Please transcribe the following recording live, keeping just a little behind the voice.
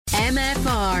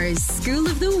MFR's School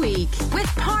of the Week with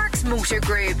Parks Motor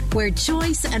Group, where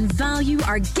choice and value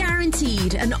are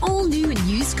guaranteed in all new and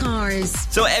used cars.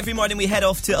 So every morning we head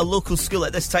off to a local school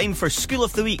at this time for School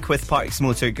of the Week with Parks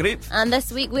Motor Group. And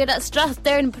this week we're at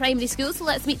Strathdern Primary School, so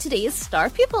let's meet today's star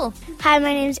pupil. Hi,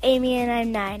 my name's Amy and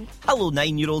I'm 9. Hello,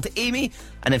 9-year-old Amy.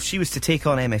 And if she was to take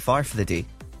on MFR for the day,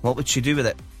 what would she do with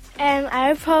it? I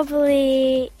would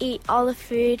probably eat all the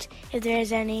food, if there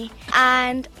is any,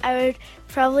 and I would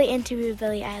probably interview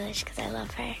Billie Eilish because I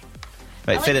love her.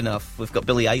 Right, fair enough. We've got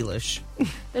Billie Eilish.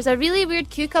 There's a really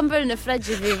weird cucumber in the fridge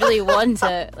if you really want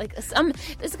it. Like, it's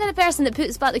the kind of person that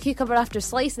puts back the cucumber after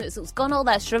slicing it, so it's gone all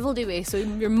that shriveled away, so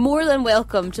you're more than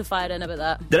welcome to fire in about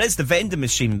that. There is the vending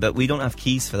machine, but we don't have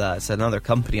keys for that. It's another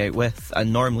company out with,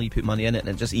 and normally you put money in it and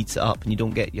it just eats it up and you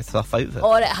don't get your stuff out of it.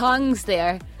 Or it hangs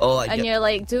there. And you're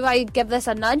like, do I give this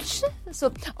a nudge?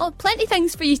 So, plenty of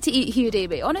things for you to eat here,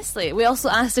 Amy, honestly. We also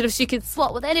asked her if she could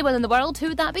swap with anyone in the world. Who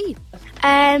would that be?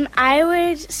 I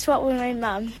would swap with my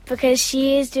mum because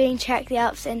she is doing Trek the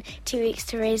Alps in 2 weeks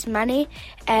to raise money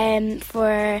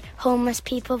for homeless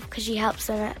people because she helps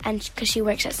them and because she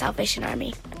works at Salvation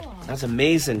Army. That's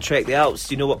amazing. Trek the Alps.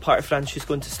 Do you know what part of France she's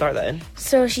going to start that in?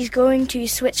 So she's going to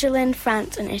Switzerland,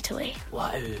 France and Italy.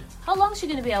 Wow. How long is she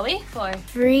going to be away for?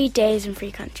 3 days in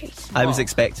 3 countries. I was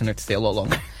expecting her to stay a lot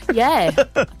longer. Yeah.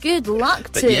 Good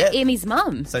luck to Amy's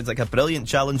mum. Sounds like a brilliant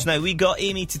challenge. Now, we got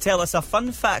Amy to tell us a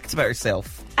fun fact about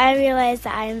herself. I realised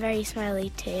that I am very smiley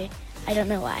too. I don't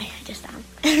know why, I just am.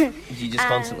 You just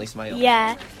constantly smile?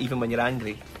 Yeah. Even when you're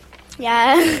angry?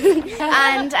 Yeah.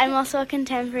 And I'm also a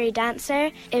contemporary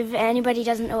dancer. If anybody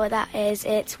doesn't know what that is,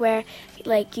 it's where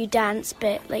you dance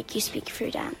but you speak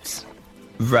through dance.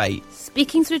 Right.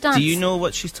 Speaking through dance. Do you know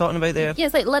what she's talking about there? Yeah,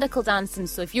 it's like lyrical dancing.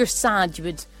 So if you're sad, you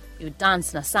would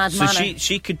dance in a sad manner. So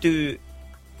she could do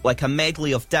like a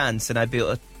medley of dance and I'd be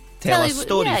able to tell a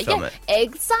story from it.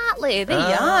 Exactly. There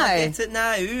you are. Get it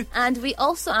now. And we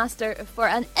also asked her for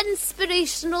an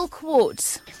inspirational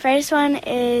quote. First one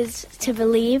is to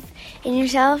believe in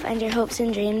yourself and your hopes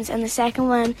and dreams. And the second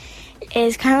one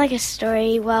is kind of like a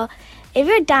story. Well, if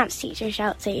your dance teacher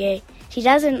shouts at you, she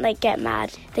doesn't get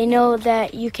mad. They know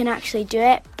that you can actually do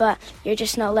it, but you're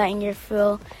just not letting your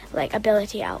full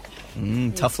ability out.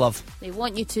 Tough love. They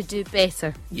want you to do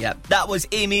better. Yeah, that was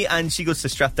Amy, and she goes to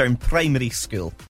Strathdern Primary School.